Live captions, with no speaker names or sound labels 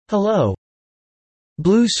Hello.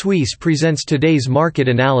 Blue Suisse presents today's market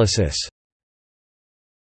analysis.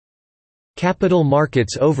 Capital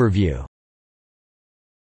Markets Overview.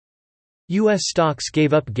 U.S. stocks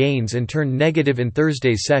gave up gains and turned negative in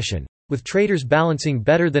Thursday's session, with traders balancing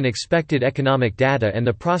better than expected economic data and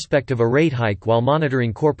the prospect of a rate hike while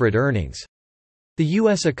monitoring corporate earnings. The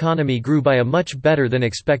U.S. economy grew by a much better than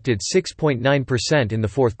expected 6.9% in the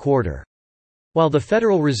fourth quarter. While the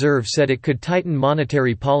Federal Reserve said it could tighten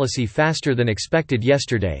monetary policy faster than expected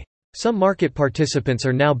yesterday, some market participants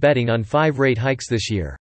are now betting on 5 rate hikes this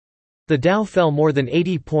year. The Dow fell more than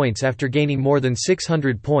 80 points after gaining more than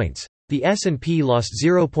 600 points, the S&P lost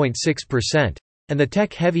 0.6%, and the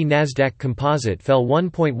tech-heavy Nasdaq Composite fell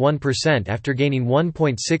 1.1% after gaining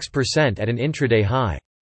 1.6% at an intraday high.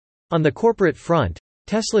 On the corporate front,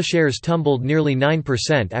 Tesla shares tumbled nearly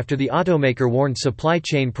 9% after the automaker warned supply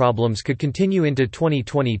chain problems could continue into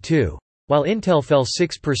 2022, while Intel fell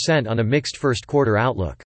 6% on a mixed first-quarter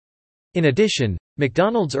outlook. In addition,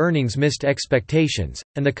 McDonald's earnings missed expectations,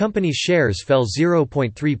 and the company's shares fell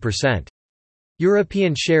 0.3%.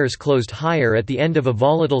 European shares closed higher at the end of a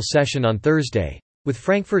volatile session on Thursday, with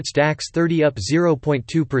Frankfurt's DAX 30 up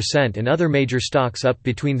 0.2% and other major stocks up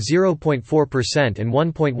between 0.4% and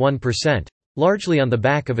 1.1%. Largely on the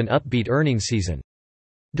back of an upbeat earnings season.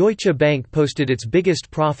 Deutsche Bank posted its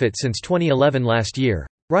biggest profit since 2011 last year,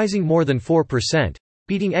 rising more than 4%,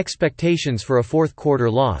 beating expectations for a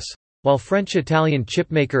fourth-quarter loss, while French-Italian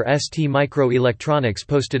chipmaker STMicroelectronics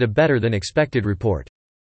posted a better-than-expected report.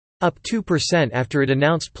 Up 2% after it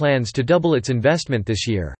announced plans to double its investment this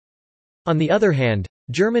year. On the other hand,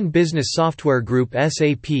 German business software group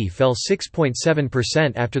SAP fell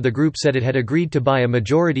 6.7% after the group said it had agreed to buy a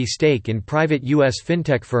majority stake in private U.S.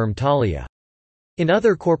 fintech firm Thalia. In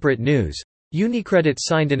other corporate news, UniCredit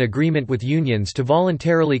signed an agreement with unions to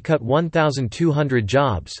voluntarily cut 1,200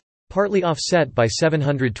 jobs, partly offset by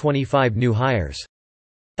 725 new hires.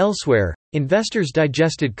 Elsewhere, investors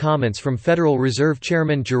digested comments from Federal Reserve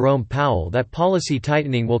Chairman Jerome Powell that policy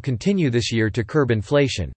tightening will continue this year to curb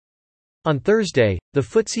inflation. On Thursday, the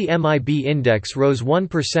FTSE MIB index rose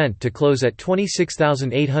 1% to close at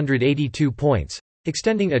 26,882 points,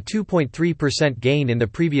 extending a 2.3% gain in the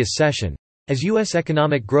previous session. As U.S.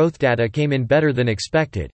 economic growth data came in better than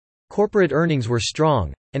expected, corporate earnings were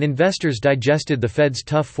strong, and investors digested the Fed's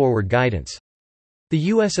tough forward guidance. The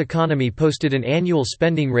U.S. economy posted an annual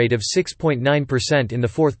spending rate of 6.9% in the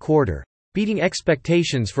fourth quarter, beating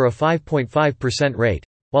expectations for a 5.5% rate.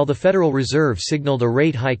 While the Federal Reserve signaled a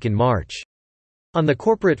rate hike in March. On the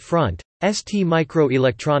corporate front,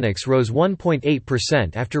 STMicroelectronics rose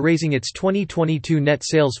 1.8% after raising its 2022 net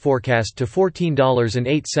sales forecast to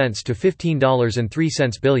 $14.08 to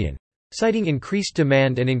 $15.03 billion, citing increased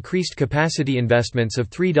demand and increased capacity investments of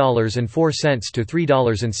 $3.04 to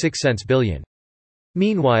 $3.06 billion.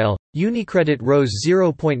 Meanwhile, UniCredit rose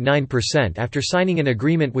 0.9% after signing an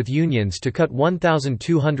agreement with unions to cut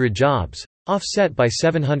 1,200 jobs, offset by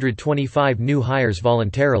 725 new hires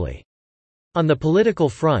voluntarily. On the political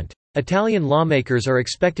front, Italian lawmakers are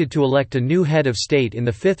expected to elect a new head of state in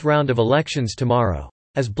the fifth round of elections tomorrow,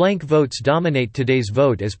 as blank votes dominate today's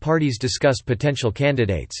vote as parties discuss potential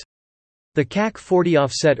candidates. The CAC 40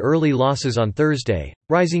 offset early losses on Thursday,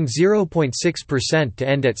 rising 0.6% to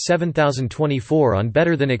end at 7,024 on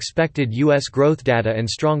better-than-expected U.S. growth data and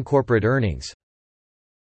strong corporate earnings.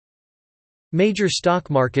 Major stock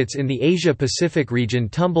markets in the Asia-Pacific region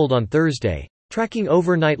tumbled on Thursday, tracking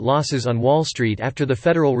overnight losses on Wall Street after the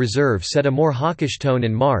Federal Reserve set a more hawkish tone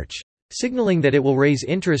in March, signaling that it will raise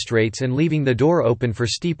interest rates and leaving the door open for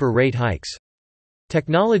steeper rate hikes.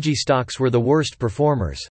 Technology stocks were the worst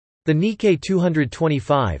performers. The Nikkei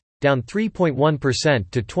 225, down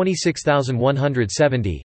 3.1% to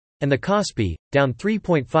 26,170, and the Kospi, down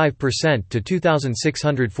 3.5% to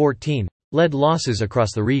 2,614, led losses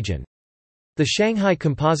across the region. The Shanghai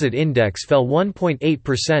Composite Index fell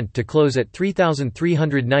 1.8% to close at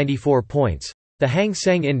 3,394 points, the Hang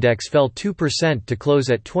Seng Index fell 2% to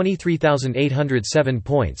close at 23,807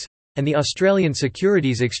 points, and the Australian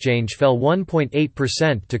Securities Exchange fell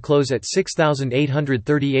 1.8% to close at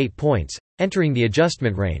 6,838 points, entering the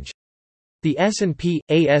adjustment range. The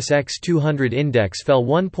S&P/ASX 200 Index fell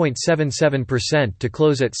 1.77% to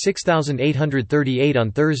close at 6,838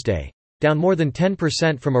 on Thursday, down more than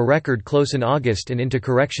 10% from a record close in August and into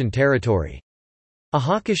correction territory. A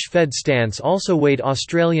hawkish Fed stance also weighed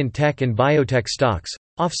Australian tech and biotech stocks,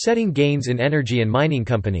 offsetting gains in energy and mining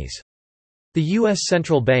companies. The U.S.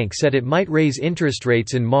 Central Bank said it might raise interest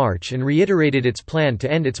rates in March and reiterated its plan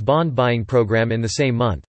to end its bond buying program in the same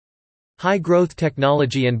month. High-growth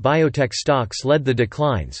technology and biotech stocks led the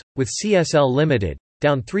declines, with CSL Limited,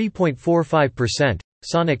 down 3.45%,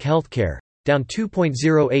 Sonic Healthcare, down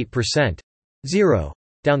 2.08%, Zero,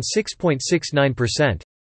 down 6.69%,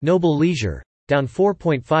 Noble Leisure, down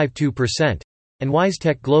 4.52%, and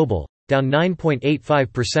WiseTech Global, down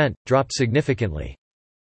 9.85%, dropped significantly.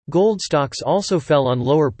 Gold stocks also fell on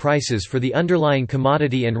lower prices for the underlying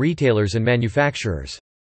commodity and retailers and manufacturers.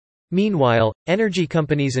 Meanwhile, energy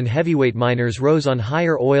companies and heavyweight miners rose on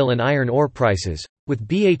higher oil and iron ore prices, with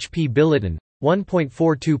BHP Billiton,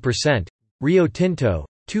 1.42%, Rio Tinto,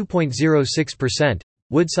 2.06%,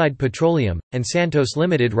 Woodside Petroleum, and Santos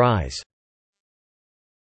Limited rise.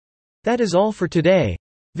 That is all for today.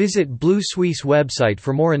 Visit Blue Suisse website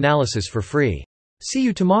for more analysis for free. See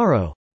you tomorrow.